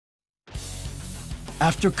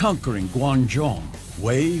After conquering Guangzhong,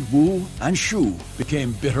 Wei, Wu, and Shu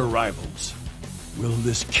became bitter rivals. Will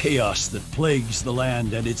this chaos that plagues the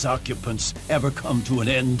land and its occupants ever come to an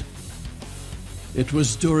end? It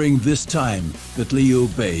was during this time that Liu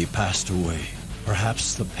Bei passed away.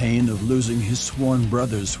 Perhaps the pain of losing his sworn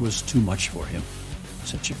brothers was too much for him.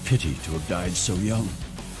 Such a pity to have died so young.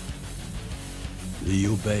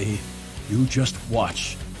 Liu Bei, you just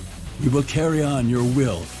watch. We will carry on your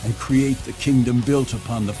will and create the kingdom built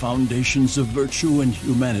upon the foundations of virtue and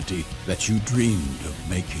humanity that you dreamed of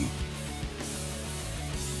making.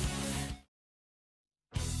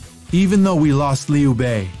 Even though we lost Liu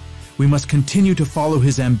Bei, we must continue to follow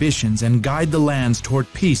his ambitions and guide the lands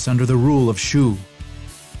toward peace under the rule of Shu.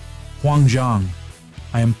 Huang Zhong,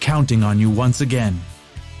 I am counting on you once again.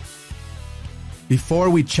 Before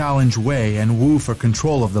we challenge Wei and Wu for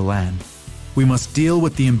control of the land, we must deal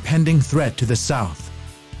with the impending threat to the south.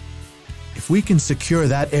 If we can secure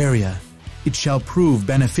that area, it shall prove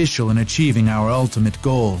beneficial in achieving our ultimate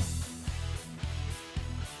goal.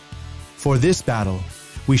 For this battle,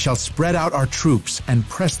 we shall spread out our troops and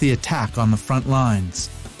press the attack on the front lines.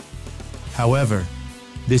 However,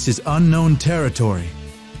 this is unknown territory,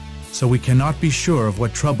 so we cannot be sure of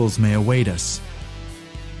what troubles may await us.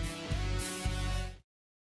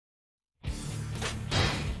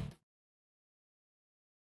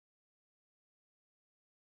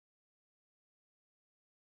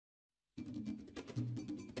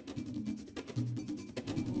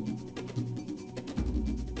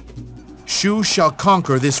 Shu shall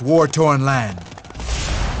conquer this war-torn land.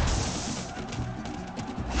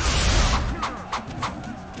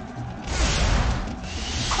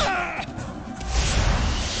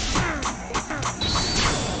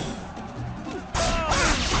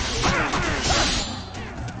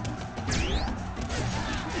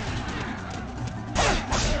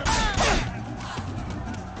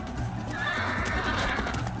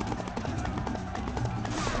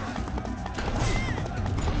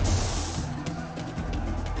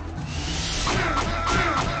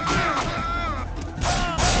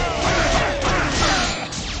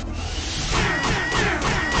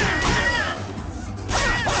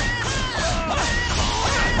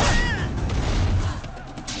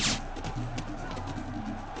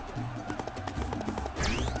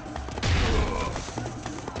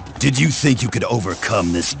 Did you think you could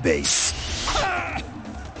overcome this base?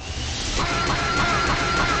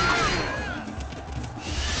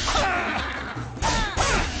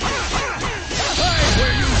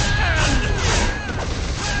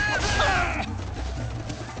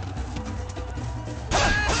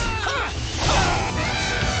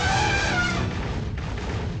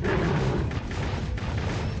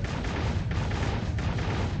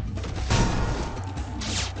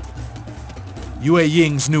 Yue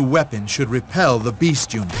Ying's new weapon should repel the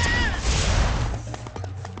beast unit.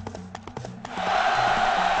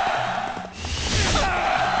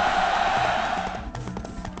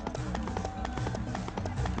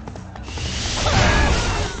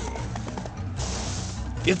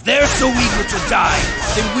 If they're so eager to die,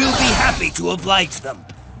 then we'll be happy to oblige them.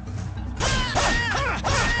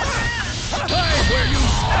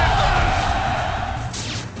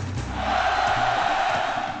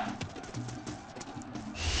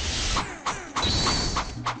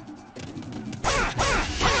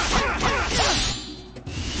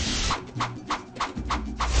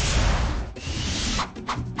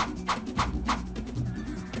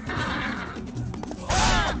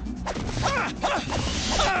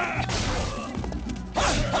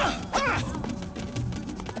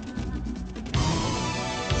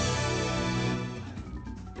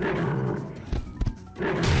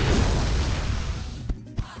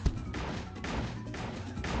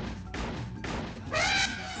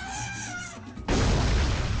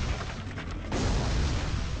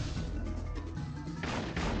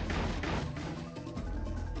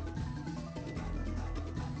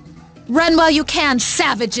 Run while you can,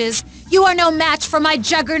 savages! You are no match for my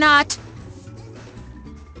juggernaut!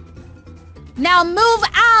 Now move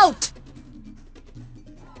out!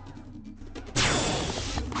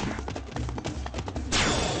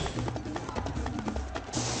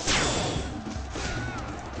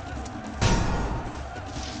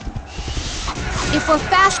 If we're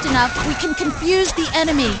fast enough, we can confuse the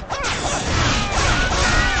enemy.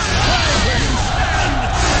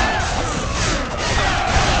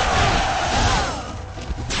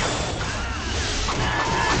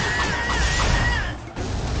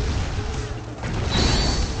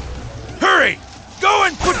 Go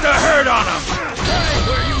and put the hurt on them!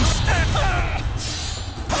 Where you stand!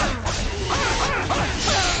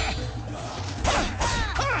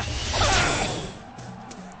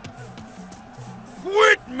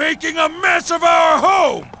 making a mess of our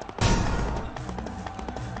home!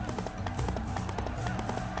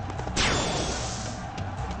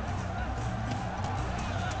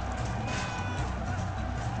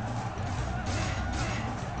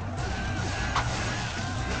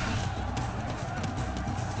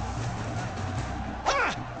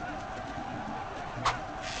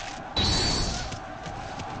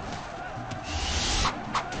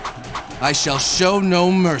 I shall show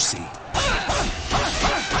no mercy.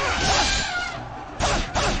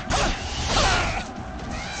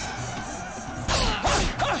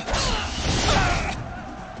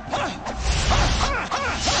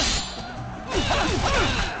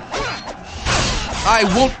 I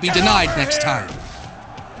won't be denied next time.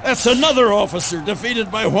 That's another officer defeated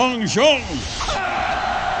by Huang Zhong.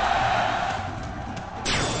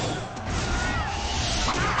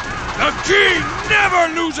 The king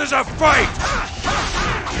never loses a fight!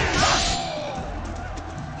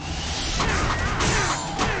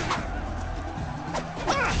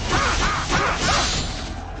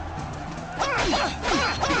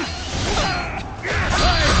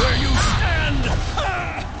 Where you stand!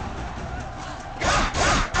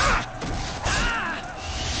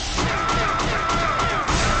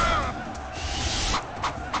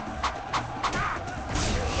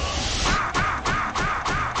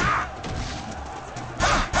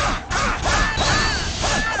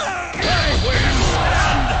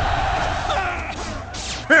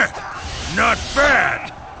 Not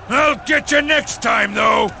bad! I'll get you next time,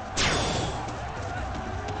 though!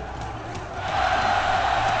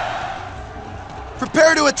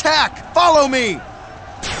 Prepare to attack! Follow me!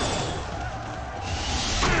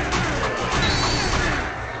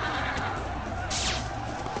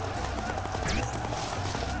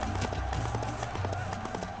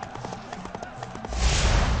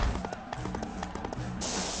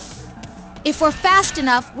 If we're fast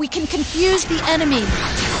enough, we can confuse the enemy.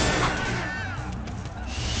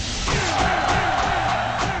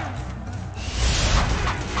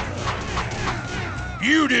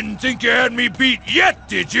 You didn't think you had me beat yet,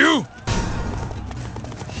 did you?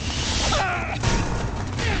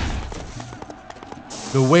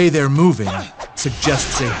 The way they're moving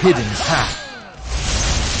suggests a hidden path.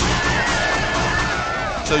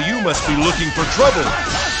 So you must be looking for trouble.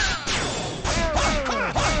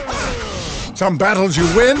 Some battles you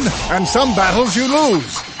win, and some battles you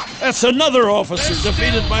lose. That's another officer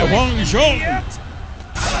defeated by Huang Zhong.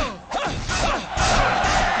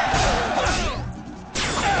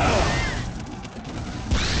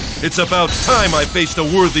 It's about time I faced a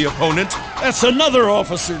worthy opponent. That's another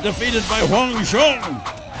officer defeated by Huang Zhong.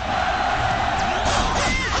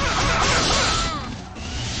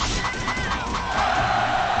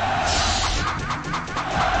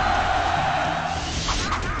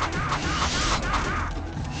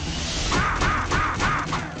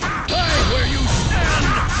 Where you stand!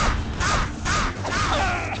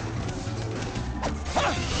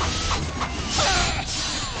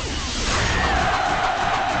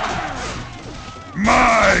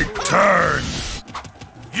 My turn!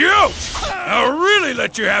 Youch! I'll really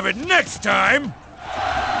let you have it next time!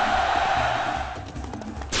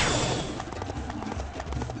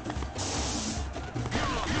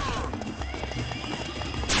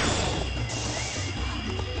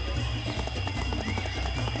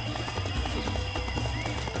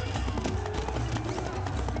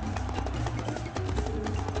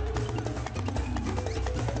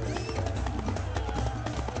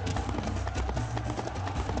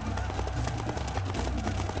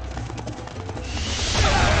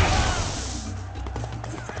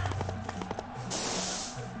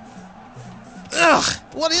 Ugh!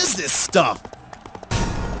 What is this stuff?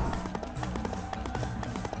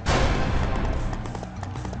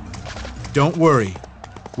 Don't worry.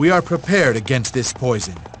 We are prepared against this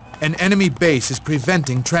poison. An enemy base is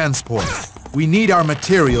preventing transport. We need our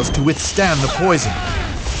materials to withstand the poison.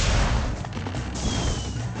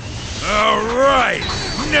 All right!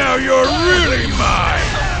 Now you're really mine!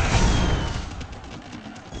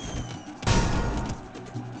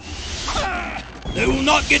 They will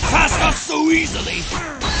not get past us so easily!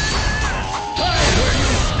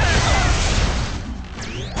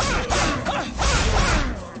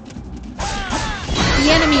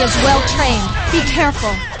 The enemy is well trained. Be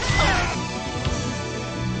careful.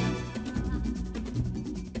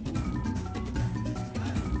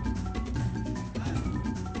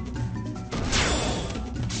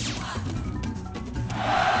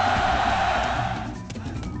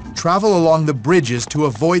 Travel along the bridges to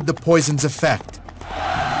avoid the poison's effect.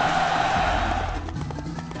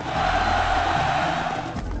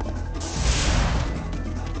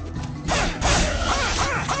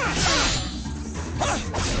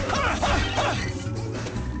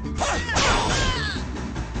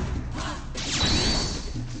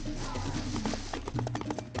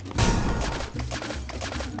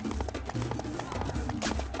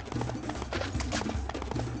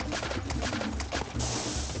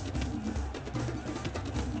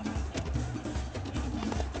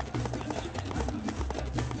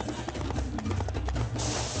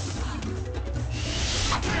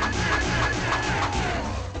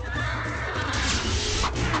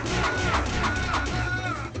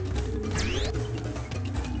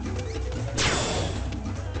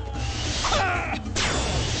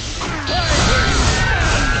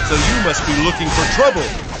 So you must be looking for trouble.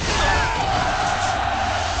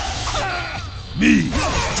 Me,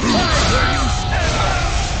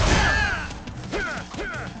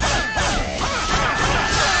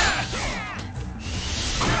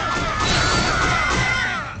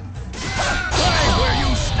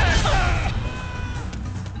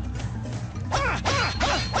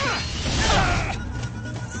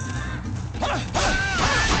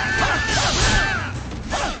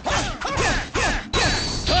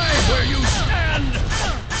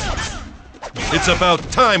 It's about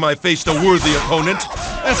time I faced a worthy opponent.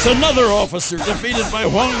 That's another officer defeated by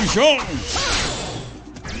Huang Zhong.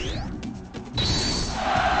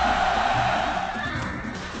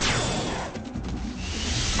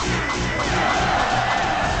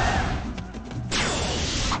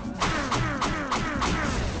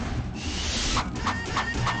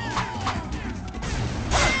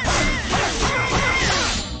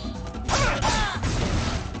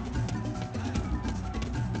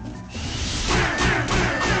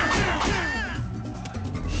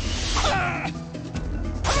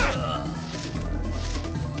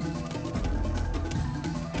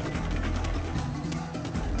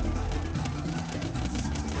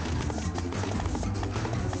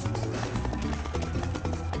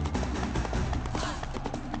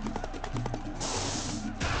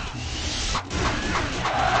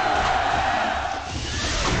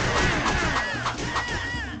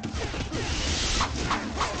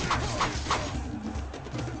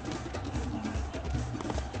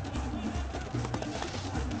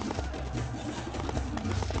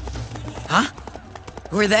 Huh?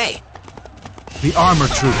 Who are they? The armor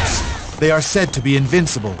troops. They are said to be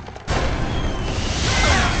invincible.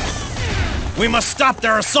 We must stop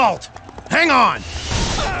their assault! Hang on!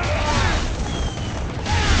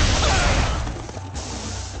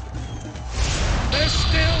 There's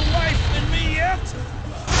still life in me yet?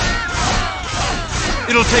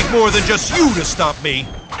 It'll take more than just you to stop me.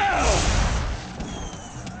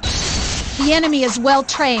 The enemy is well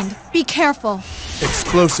trained. Be careful.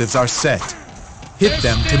 Explosives are set. Hit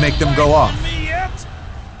them to make them go off.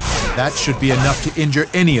 That should be enough to injure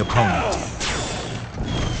any opponent.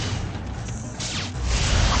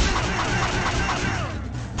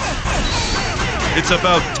 It's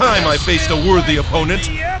about time I faced a worthy opponent.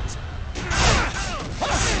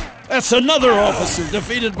 That's another officer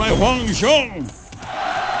defeated by Huang Zhong.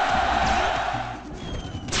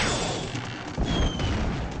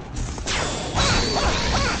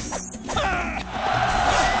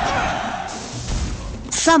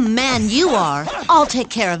 Some man you are. I'll take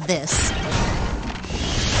care of this.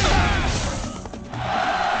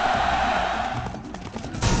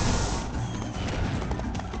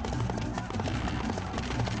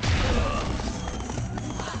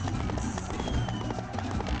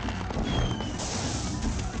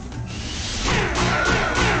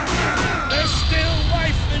 There's still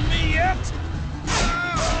life in me yet?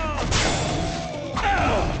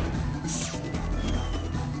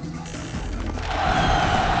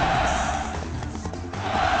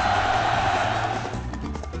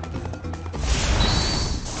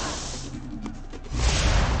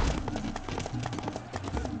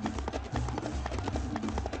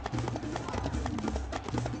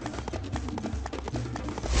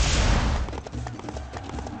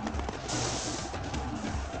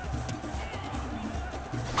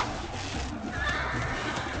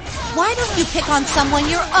 Why don't you pick on someone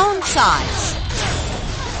your own size?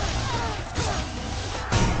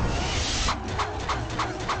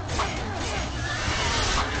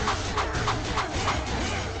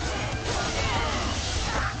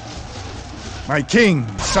 My king,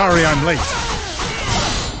 sorry I'm late.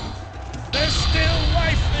 There's still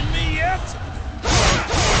life in me yet?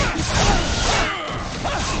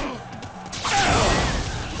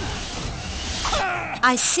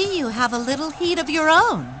 I see you have a little heat of your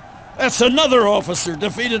own. That's another officer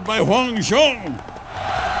defeated by Huang Zhong.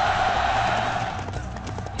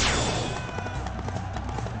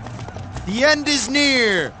 The end is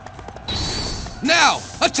near! Now,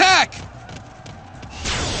 attack!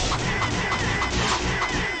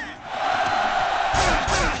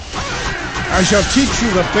 I shall teach you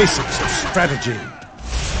the basics of strategy.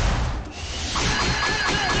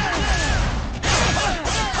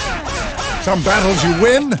 Some battles you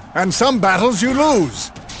win, and some battles you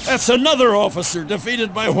lose. That's another officer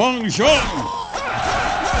defeated by Huang Zhong.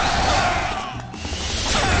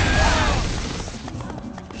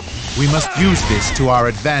 We must use this to our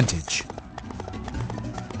advantage.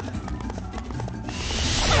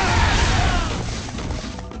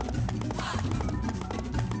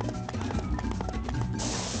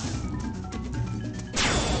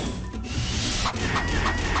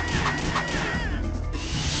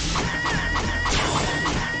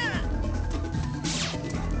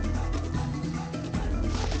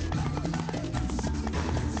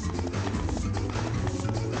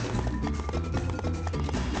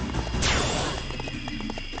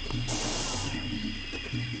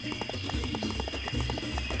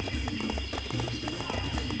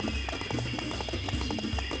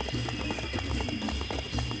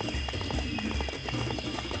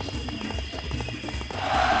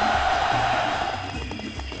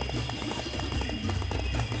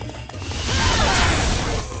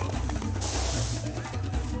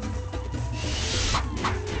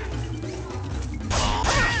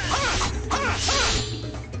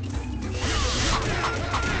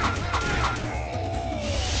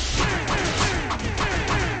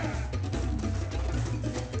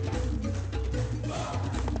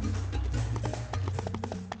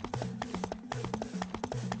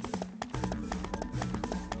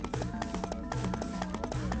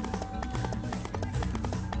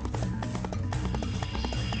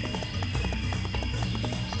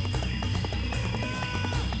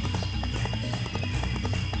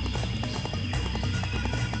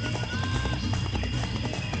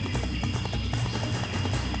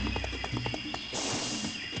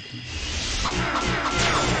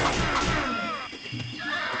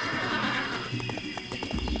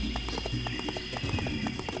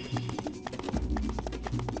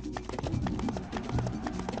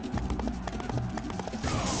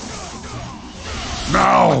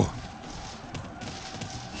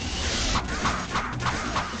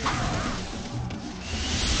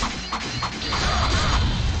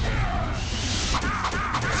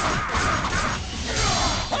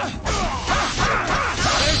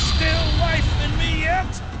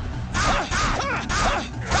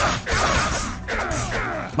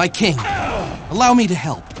 My king, allow me to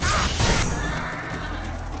help.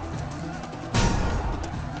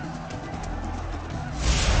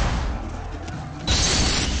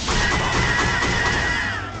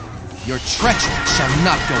 Your treachery shall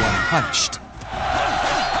not go unpunished.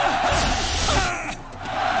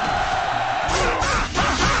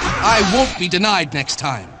 I won't be denied next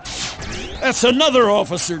time. That's another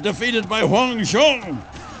officer defeated by Huang Zhong.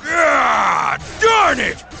 Ah, darn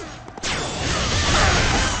it!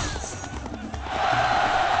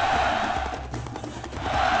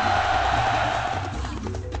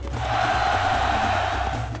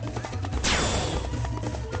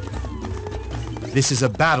 This is a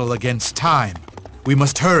battle against time. We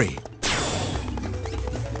must hurry.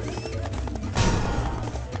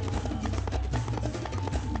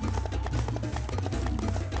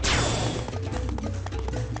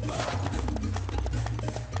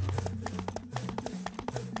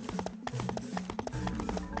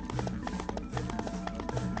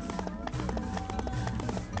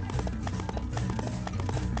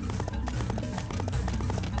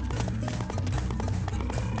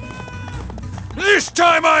 This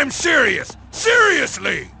time I'm serious!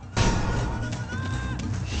 Seriously!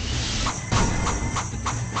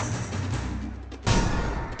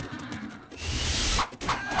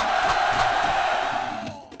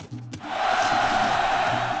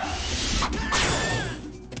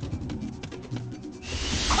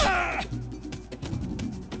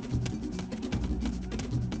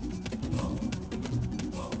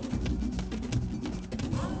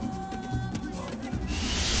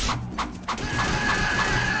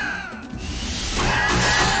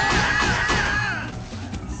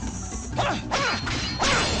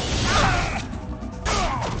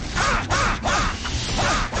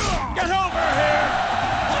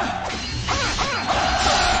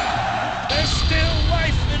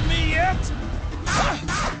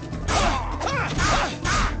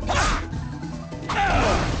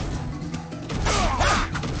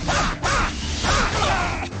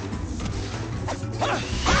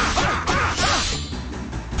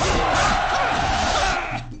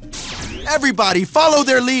 Everybody, follow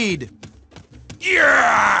their lead!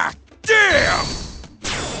 Yeah! Damn!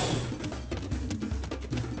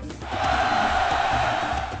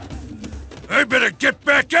 I better get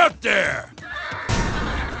back out there!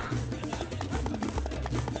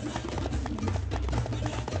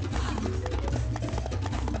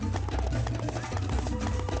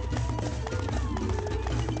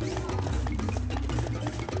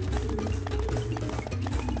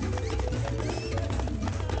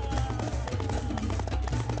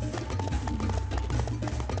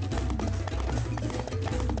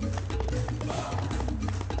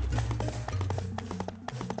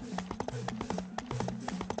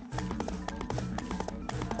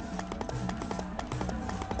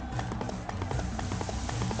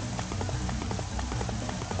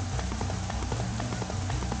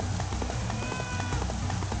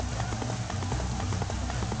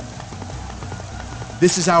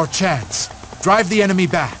 This is our chance. Drive the enemy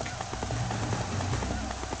back.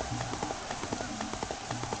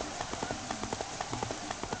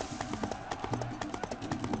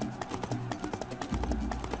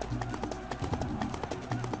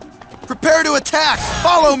 Prepare to attack!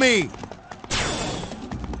 Follow me!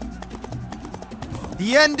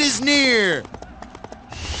 The end is near!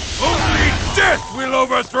 Only death will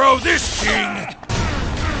overthrow this king!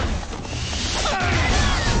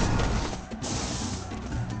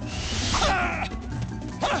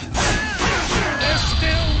 There's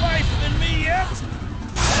still life in me yet?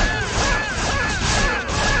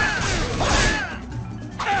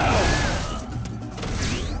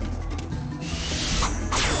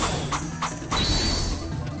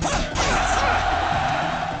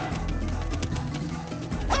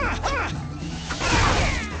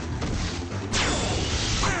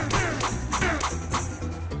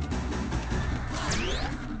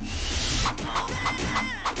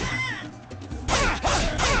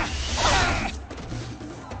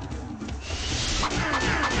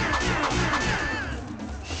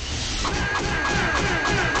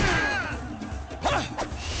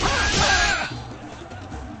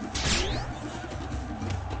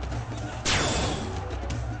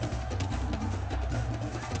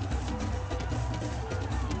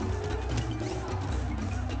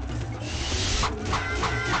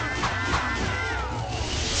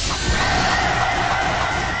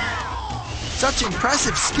 Such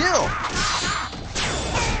impressive skill!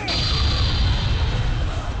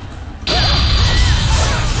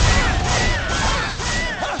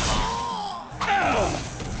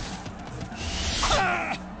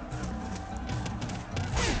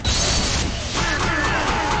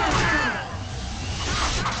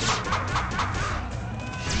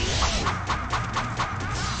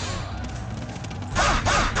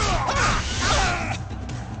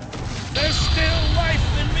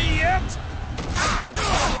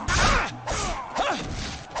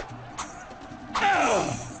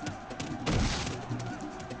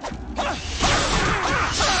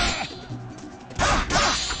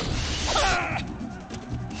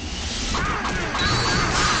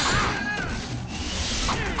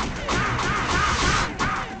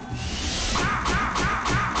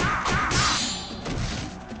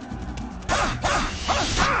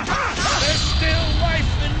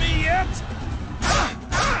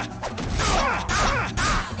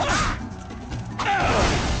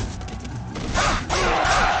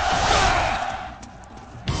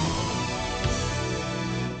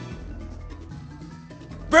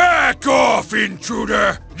 off,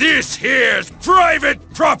 intruder! This here's private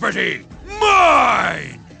property!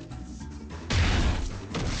 Mine!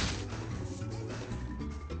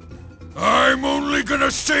 I'm only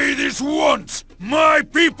gonna say this once! My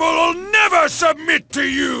people'll never submit to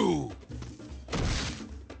you!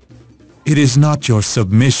 It is not your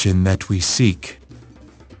submission that we seek.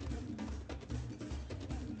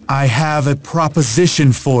 I have a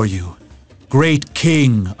proposition for you, great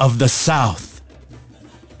king of the South.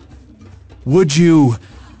 Would you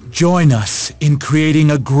join us in creating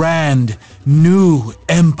a grand, new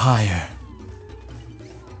empire?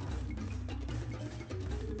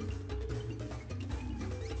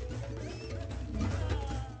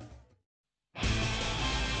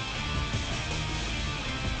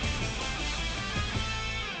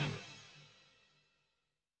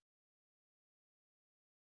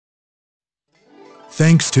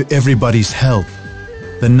 Thanks to everybody's help,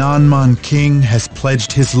 the Nanman King has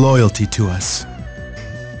pledged his loyalty to us.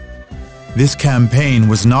 This campaign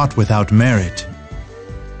was not without merit.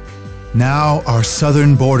 Now our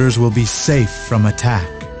southern borders will be safe from attack.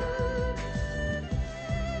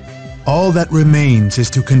 All that remains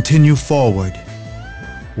is to continue forward.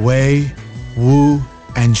 Wei, Wu,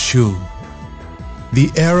 and Shu.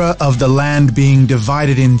 The era of the land being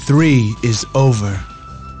divided in three is over.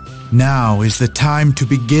 Now is the time to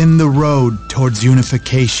begin the road towards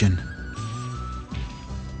unification.